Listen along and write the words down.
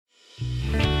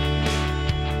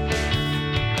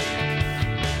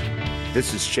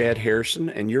This is Chad Harrison,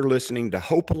 and you're listening to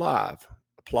Hope Alive,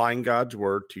 applying God's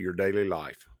Word to your daily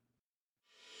life.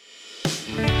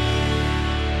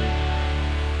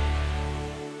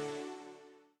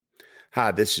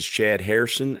 Hi, this is Chad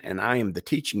Harrison, and I am the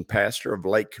teaching pastor of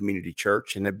Lake Community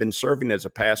Church and have been serving as a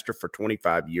pastor for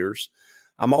 25 years.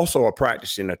 I'm also a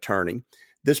practicing attorney.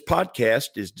 This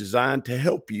podcast is designed to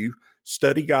help you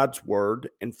study God's Word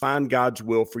and find God's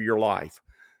will for your life.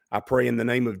 I pray in the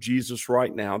name of Jesus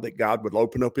right now that God would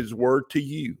open up His Word to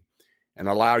you and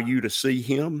allow you to see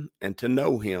Him and to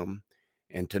know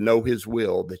His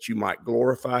will, that you might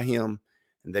glorify Him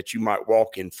and that you might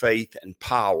walk in faith and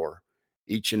power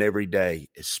each and every day,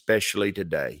 especially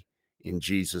today, in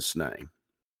Jesus' name.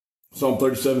 Psalm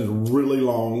 37 is really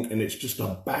long, and it's just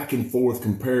a back and forth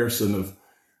comparison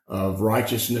of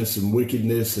righteousness and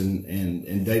wickedness,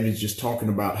 and David's just talking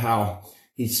about how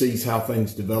he sees how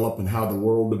things develop and how the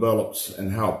world develops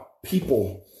and how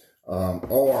people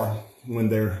are when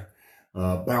they're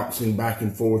bouncing back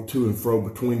and forth to and fro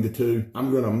between the two.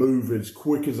 I'm going to move as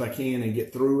quick as I can and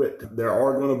get through it. There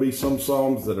are going to be some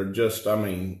Psalms that are just,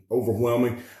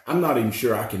 overwhelming. I'm not even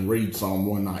sure I can read Psalm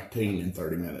 119 in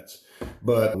 30 minutes.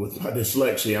 But with my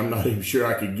dyslexia, I'm not even sure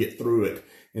I could get through it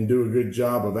and do a good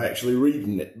job of actually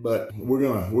reading it. But we're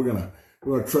gonna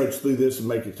trudge through this and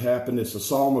make it happen. It's a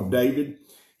Psalm of David.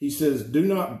 He says, "Do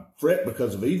not fret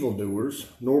because of evildoers,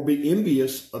 nor be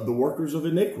envious of the workers of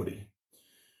iniquity.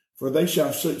 For they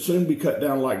shall soon be cut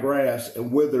down like grass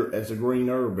and wither as a green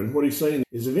herb." And what he's saying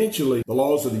is eventually the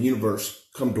laws of the universe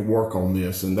come to work on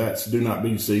this. And that's, do not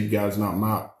be deceived. God is not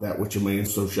mocked. That which a man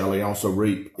so shall he also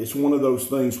reap. It's one of those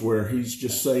things where he's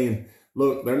just saying,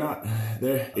 look, they're not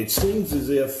there. It seems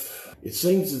as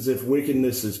if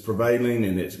wickedness is prevailing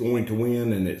and it's going to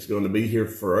win and it's going to be here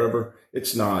forever.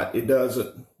 It's not. It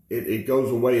doesn't. It goes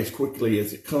away as quickly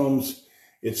as it comes.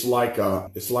 It's like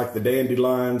the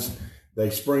dandelions. They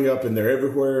spring up and they're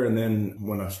everywhere, and then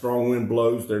when a strong wind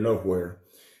blows, they're nowhere.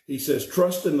 He says,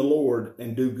 "Trust in the Lord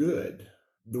and do good.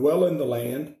 Dwell in the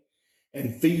land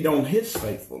and feed on His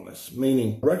faithfulness,"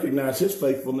 meaning recognize His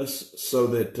faithfulness so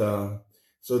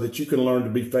that you can learn to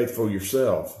be faithful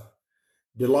yourself.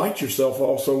 "Delight yourself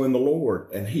also in the Lord,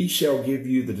 and He shall give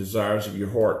you the desires of your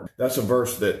heart." That's a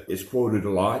verse that is quoted a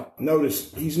lot.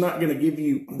 Notice, He's not going to give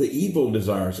you the evil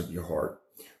desires of your heart.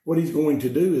 What He's going to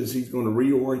do is He's going to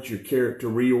reorient your character,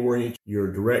 reorient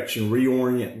your direction,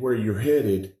 reorient where you're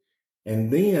headed. And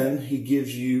then He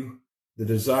gives you the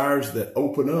desires that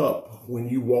open up when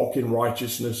you walk in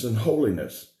righteousness and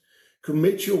holiness.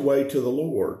 Commit your way to the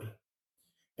Lord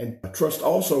and trust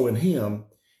also in Him,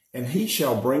 and He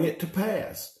shall bring it to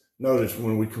pass. Notice,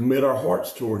 when we commit our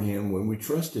hearts toward Him, when we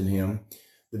trust in Him,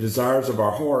 the desires of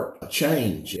our heart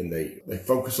change and they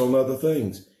focus on other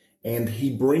things. And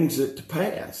He brings it to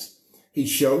pass. He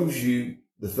shows you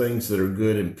the things that are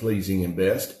good and pleasing and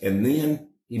best, and then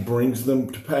He brings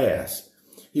them to pass.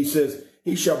 He says,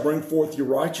 "He shall bring forth your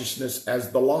righteousness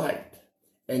as the light,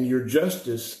 and your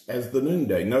justice as the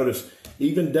noonday." Notice,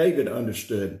 even David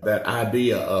understood that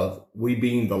idea of we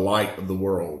being the light of the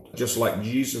world. Just like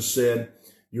Jesus said,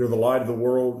 "You're the light of the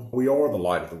world," we are the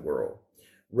light of the world.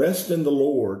 "Rest in the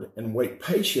Lord and wait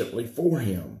patiently for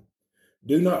Him.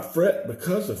 Do not fret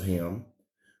because of him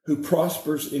who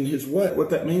prospers in his way." What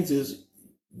that means is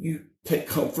you take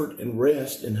comfort and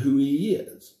rest in who He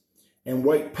is and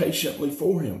wait patiently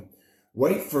for Him.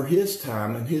 Wait for His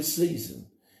time and His season.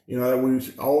 We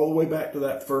all the way back to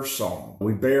that first Psalm.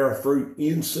 We bear our fruit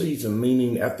in season,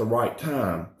 meaning at the right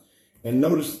time. And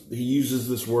notice he uses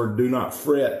this word, "do not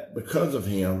fret because of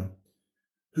him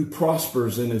who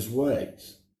prospers in his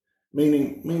ways."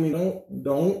 Meaning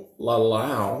don't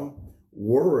allow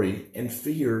worry and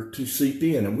fear to seep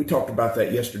in. And we talked about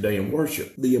that yesterday in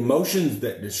worship. The emotions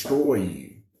that destroy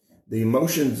you, the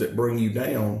emotions that bring you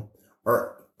down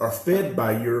are fed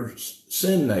by your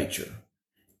sin nature.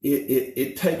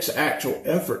 It takes actual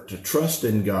effort to trust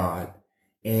in God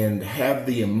and have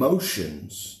the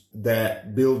emotions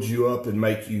that build you up and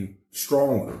make you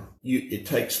stronger. It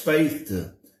takes faith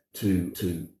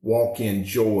to walk in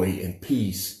joy and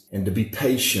peace and to be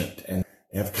patient and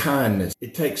have kindness.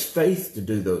 It takes faith to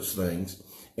do those things,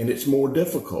 and it's more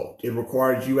difficult. It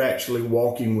requires you actually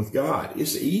walking with God.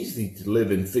 It's easy to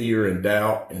live in fear and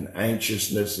doubt and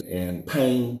anxiousness and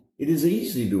pain. It is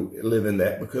easy to live in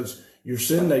that because your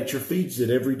sin nature feeds it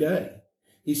every day.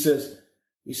 He says,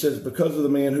 "Because of the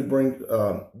man who brings,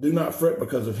 do not fret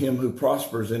because of him who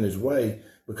prospers in his way,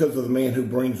 because of the man who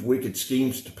brings wicked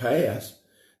schemes to pass.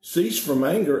 Cease from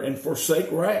anger and forsake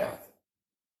wrath."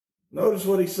 Notice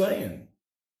what he's saying.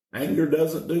 Anger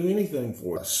doesn't do anything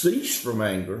for us. Cease from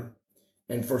anger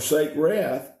and forsake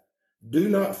wrath. Do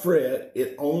not fret.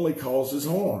 It only causes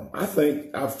harm. I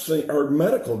think heard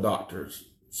medical doctors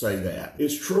say that.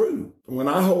 It's true. When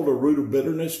I hold a root of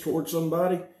bitterness towards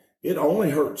somebody, it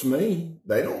only hurts me.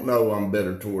 They don't know I'm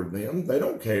bitter toward them. They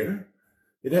don't care.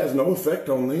 It has no effect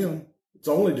on them. It's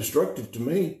only destructive to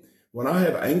me. When I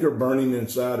have anger burning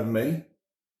inside of me,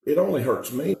 it only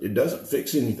hurts me. It doesn't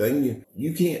fix anything.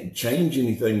 You can't change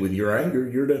anything with your anger.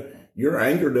 Your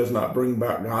anger does not bring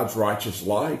about God's righteous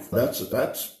life.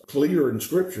 That's clear in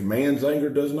Scripture. Man's anger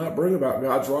does not bring about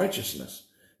God's righteousness.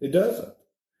 It doesn't.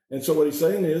 And so what he's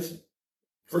saying is,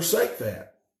 forsake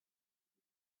that.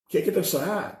 Kick it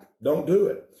aside. Don't do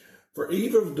it. For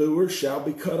evildoers shall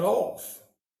be cut off,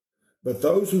 but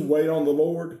those who wait on the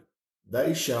Lord,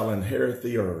 they shall inherit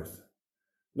the earth.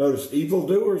 Notice,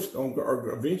 evildoers are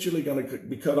eventually going to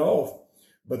be cut off,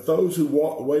 but those who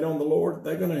wait on the Lord,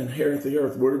 they're going to inherit the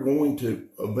earth. We're going to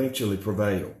eventually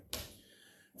prevail.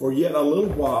 For yet a little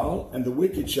while, and the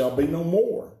wicked shall be no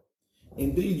more.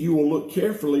 Indeed, you will look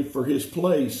carefully for his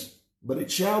place, but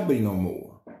it shall be no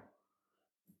more.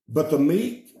 But the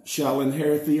meek shall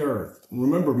inherit the earth.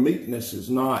 Remember, meekness is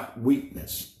not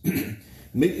weakness.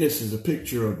 Meekness is a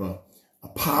picture of a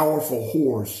powerful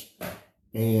horse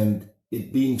and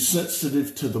it being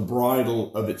sensitive to the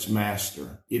bridle of its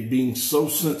master. It being so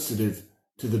sensitive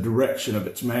to the direction of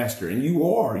its master. And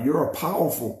you're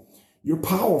powerful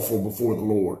before the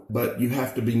Lord, but you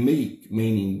have to be meek,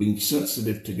 meaning being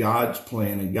sensitive to God's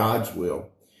plan and God's will,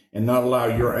 and not allow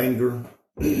your anger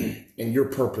and your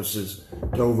purposes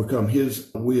to overcome his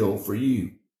will for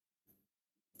you.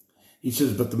 He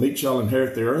says, but the meek shall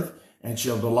inherit the earth and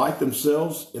shall delight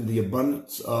themselves in the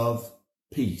abundance of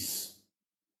peace.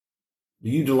 Do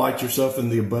you delight yourself in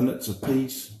the abundance of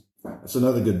peace? That's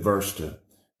another good verse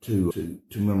to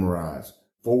memorize.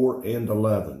 4 and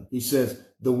 11. He says,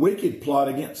 the wicked plot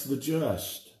against the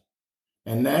just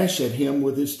and gnash at him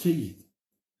with his teeth.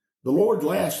 The Lord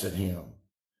laughs at him,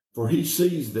 for he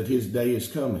sees that his day is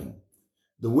coming.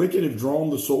 The wicked have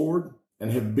drawn the sword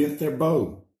and have bent their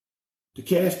bow to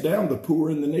cast down the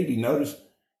poor and the needy. Notice,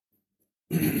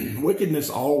 wickedness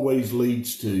always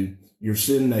leads to your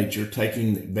sin nature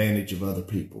taking advantage of other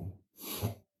people.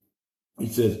 He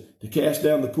says, to cast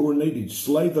down the poor and needy, to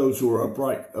slay those who are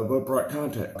of upright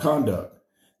conduct.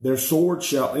 Their sword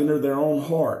shall enter their own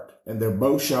heart, and their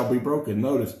bow shall be broken.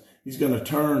 Notice, he's going to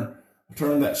turn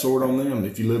that sword on them.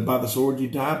 If you live by the sword, you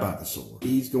die by the sword.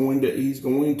 He's going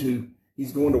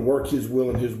to work his will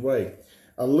and his way.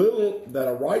 A little that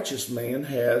a righteous man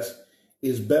has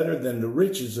is better than the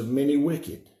riches of many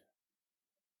wicked.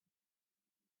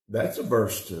 That's a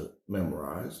verse to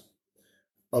memorize.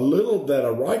 A little that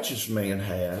a righteous man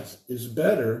has is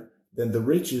better than the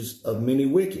riches of many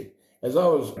wicked. As I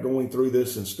was going through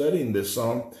this and studying this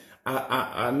psalm,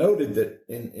 I noted that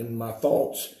in my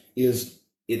thoughts is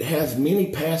it has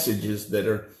many passages that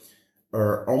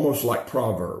are almost like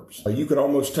Proverbs. You could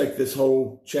almost take this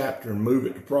whole chapter and move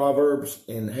it to Proverbs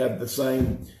and have the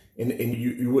same, and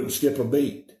you wouldn't skip a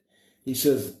beat. He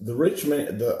says, the rich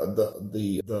man,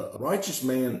 the righteous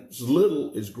man's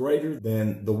little is greater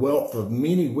than the wealth of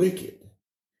many wicked.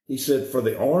 He said, for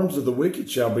the arms of the wicked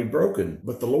shall be broken,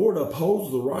 but the Lord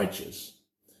upholds the righteous.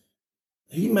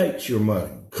 He makes your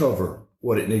money cover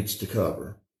what it needs to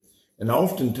cover. And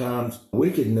oftentimes,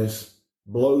 wickedness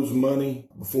blows money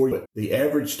before you. The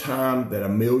average time that a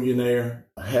millionaire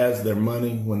has their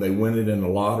money when they win it in the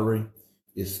lottery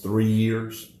is 3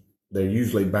 years. They're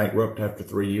usually bankrupt after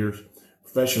 3 years.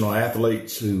 Professional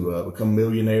athletes who become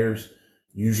millionaires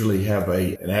usually have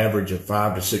an average of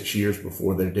 5 to 6 years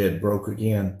before they're dead broke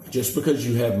again. Just because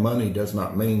you have money does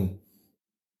not mean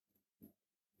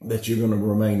that you're going to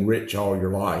remain rich all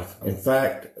your life. In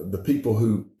fact, the people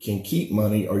who can keep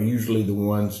money are usually the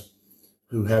ones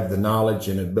who have the knowledge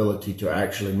and ability to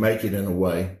actually make it in a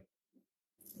way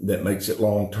that makes it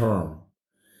long term.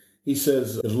 He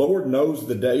says, the Lord knows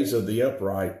the days of the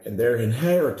upright, and their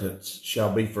inheritance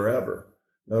shall be forever.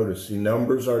 Notice, he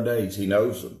numbers our days. He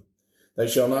knows them. They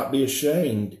shall not be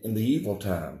ashamed in the evil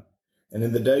time, and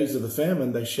in the days of the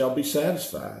famine they shall be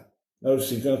satisfied. Notice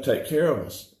he's going to take care of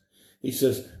us. He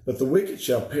says, but the wicked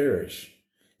shall perish,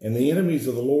 and the enemies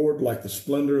of the Lord, like the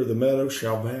splendor of the meadow,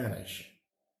 shall vanish.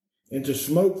 Into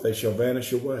smoke they shall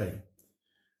vanish away.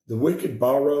 The wicked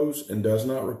borrows and does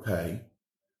not repay,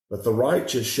 but the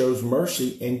righteous shows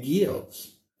mercy and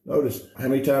gives. Notice, how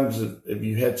many times have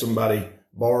you had somebody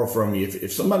borrow from you?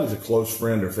 If somebody's a close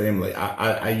friend or family,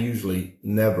 I usually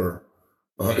never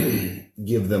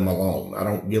give them a loan. I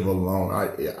don't give a loan.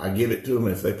 I give it to them.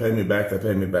 If they pay me back, they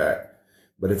pay me back.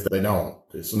 But if they don't,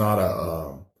 it's not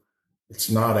It's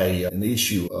not an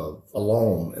issue of a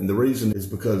loan. And the reason is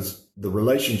because the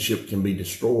relationship can be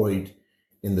destroyed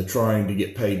in the trying to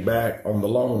get paid back on the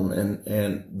loan.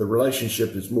 And the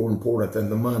relationship is more important than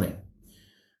the money.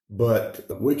 But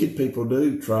wicked people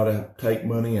do try to take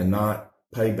money and not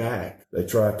pay back. They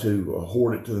try to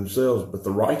hoard it to themselves, but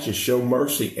the righteous show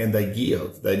mercy and they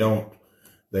give. They don't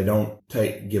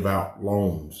give out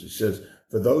loans. It says,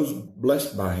 for those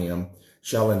blessed by him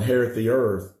shall inherit the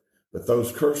earth, but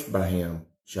those cursed by him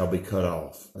shall be cut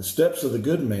off. The steps of the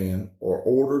good man are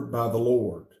ordered by the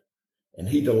Lord, and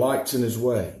he delights in his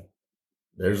way.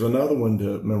 There's another one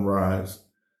to memorize.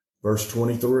 Verse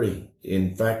 23.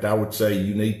 In fact, I would say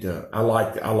you need to, I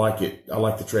like it. I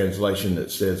like the translation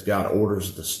that says God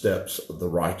orders the steps of the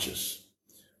righteous.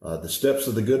 The steps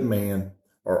of the good man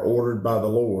are ordered by the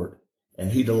Lord,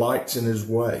 and he delights in his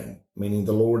way, meaning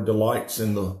the Lord delights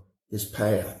in his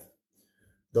path.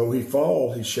 Though he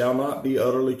fall, he shall not be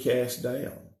utterly cast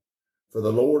down, for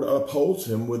the Lord upholds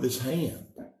him with his hand,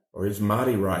 or his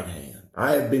mighty right hand.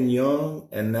 I have been young,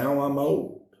 and now I'm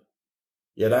old,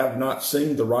 yet I have not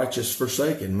seen the righteous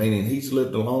forsaken, meaning he's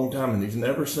lived a long time, and he's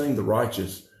never seen the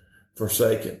righteous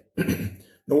forsaken,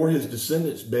 nor his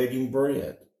descendants begging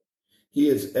bread. He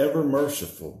is ever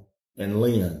merciful and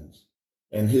lends,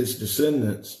 and his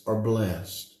descendants are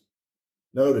blessed.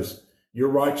 Notice, your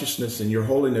righteousness and your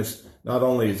holiness not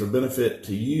only is a benefit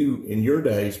to you in your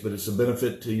days, but it's a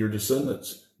benefit to your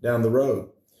descendants down the road.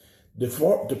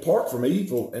 Depart from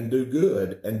evil and do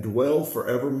good and dwell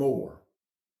forevermore.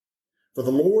 For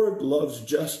the Lord loves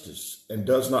justice and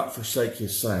does not forsake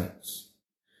his saints.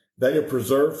 They are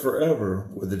preserved forever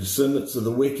with the descendants of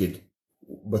the wicked,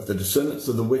 but the descendants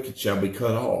of the wicked shall be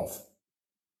cut off.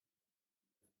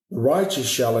 The righteous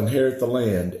shall inherit the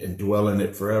land and dwell in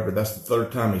it forever. That's the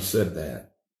third time he said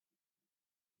that.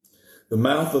 The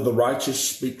mouth of the righteous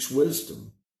speaks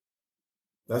wisdom.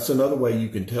 That's another way you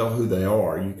can tell who they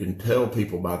are. You can tell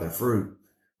people by their fruit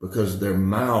because their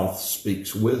mouth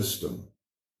speaks wisdom.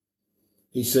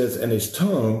 He says, and his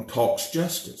tongue talks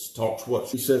justice, talks what?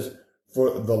 He says, for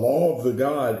the law of the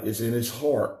God is in his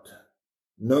heart.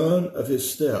 None of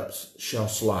his steps shall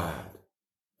slide.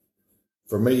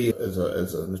 For me, as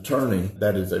an attorney,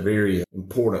 that is a very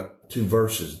important 2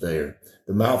 verses there.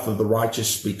 The mouth of the righteous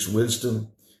speaks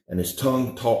wisdom, and his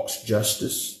tongue talks of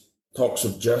justice.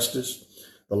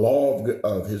 The law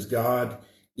of his God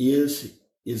is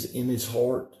in his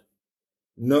heart.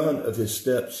 None of his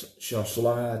steps shall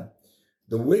slide.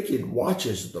 The wicked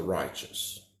watches the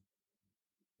righteous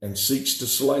and seeks to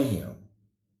slay him.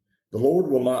 The Lord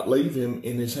will not leave him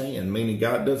in his hand, meaning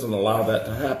God doesn't allow that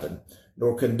to happen,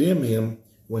 nor condemn him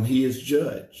when he is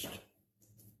judged.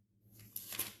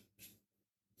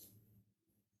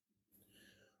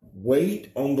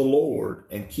 Wait on the Lord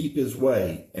and keep his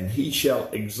way, and he shall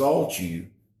exalt you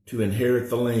to inherit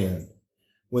the land.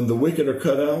 When the wicked are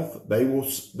cut off,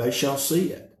 they shall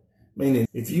see it. Meaning,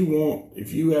 if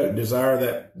you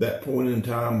desire that point in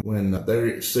time when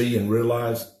they see and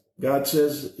realize, God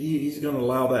says he's going to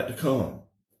allow that to come.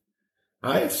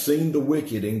 I have seen the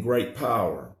wicked in great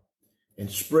power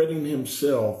and spreading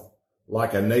himself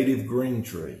like a native green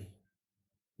tree.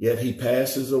 Yet he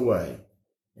passes away,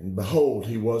 and behold,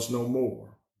 he was no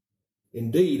more.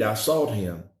 Indeed, I sought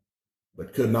him,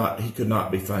 but he could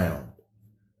not be found.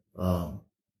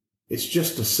 It's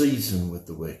just a season with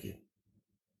the wicked.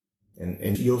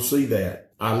 And you'll see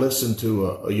that. I listened to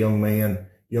a young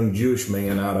Jewish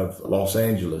man out of Los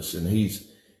Angeles, and his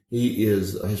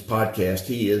podcast,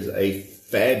 he is a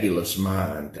fabulous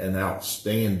mind, an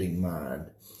outstanding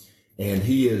mind. And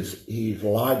his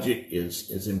logic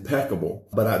is impeccable.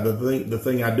 But the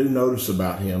thing I do notice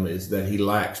about him is that he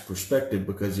lacks perspective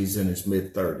because he's in his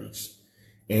mid-30s.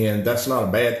 And that's not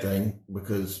a bad thing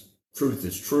because truth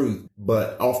is truth,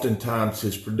 but oftentimes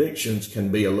his predictions can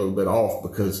be a little bit off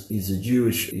because he's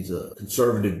a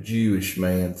conservative Jewish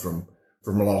man from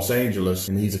Los Angeles,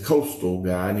 and he's a coastal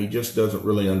guy, and he just doesn't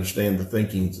really understand the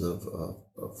thinkings of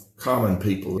common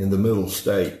people in the middle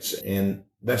states. And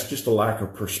that's just a lack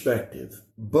of perspective.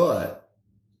 But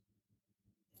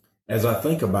as I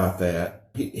think about that,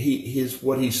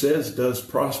 what he says does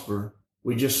prosper.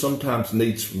 We just sometimes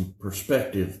need some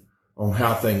perspective on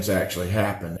how things actually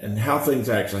happen. And how things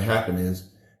actually happen is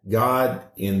God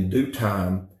in due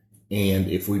time, and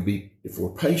if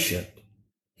we're patient,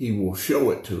 he will show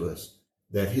it to us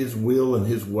that his will and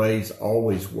his ways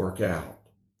always work out.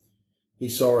 He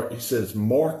says,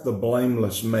 mark the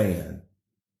blameless man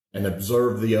and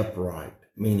observe the upright,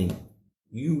 meaning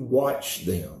you watch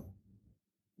them.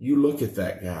 You look at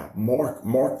that guy,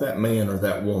 mark that man or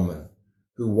that woman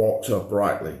who walks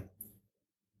uprightly.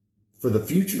 For the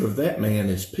future of that man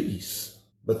is peace,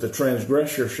 but the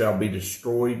transgressor shall be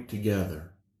destroyed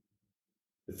together.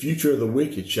 The future of the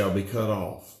wicked shall be cut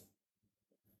off.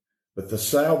 But the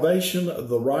salvation of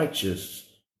the righteous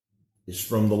is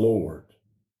from the Lord.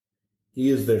 He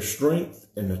is their strength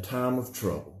in the time of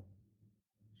trouble.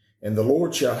 And the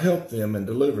Lord shall help them and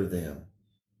deliver them.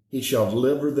 He shall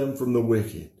deliver them from the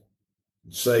wicked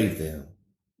and save them.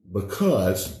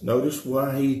 Because, notice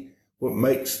what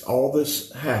makes all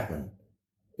this happen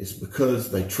is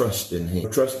because they trust in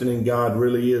Him. Trusting in God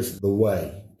really is the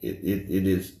way. It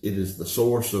is the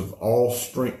source of all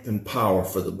strength and power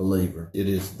for the believer. It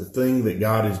is the thing that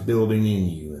God is building in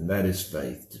you, and that is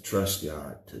faith, to trust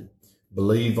God, to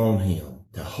believe on Him,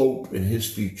 to hope in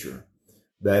His future.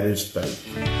 That is faith.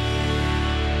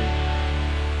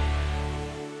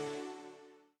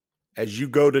 As you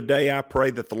go today, I pray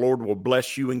that the Lord will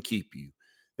bless you and keep you,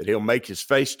 that He'll make His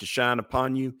face to shine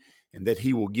upon you, and that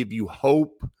He will give you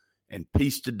hope and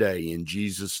peace today in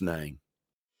Jesus' name.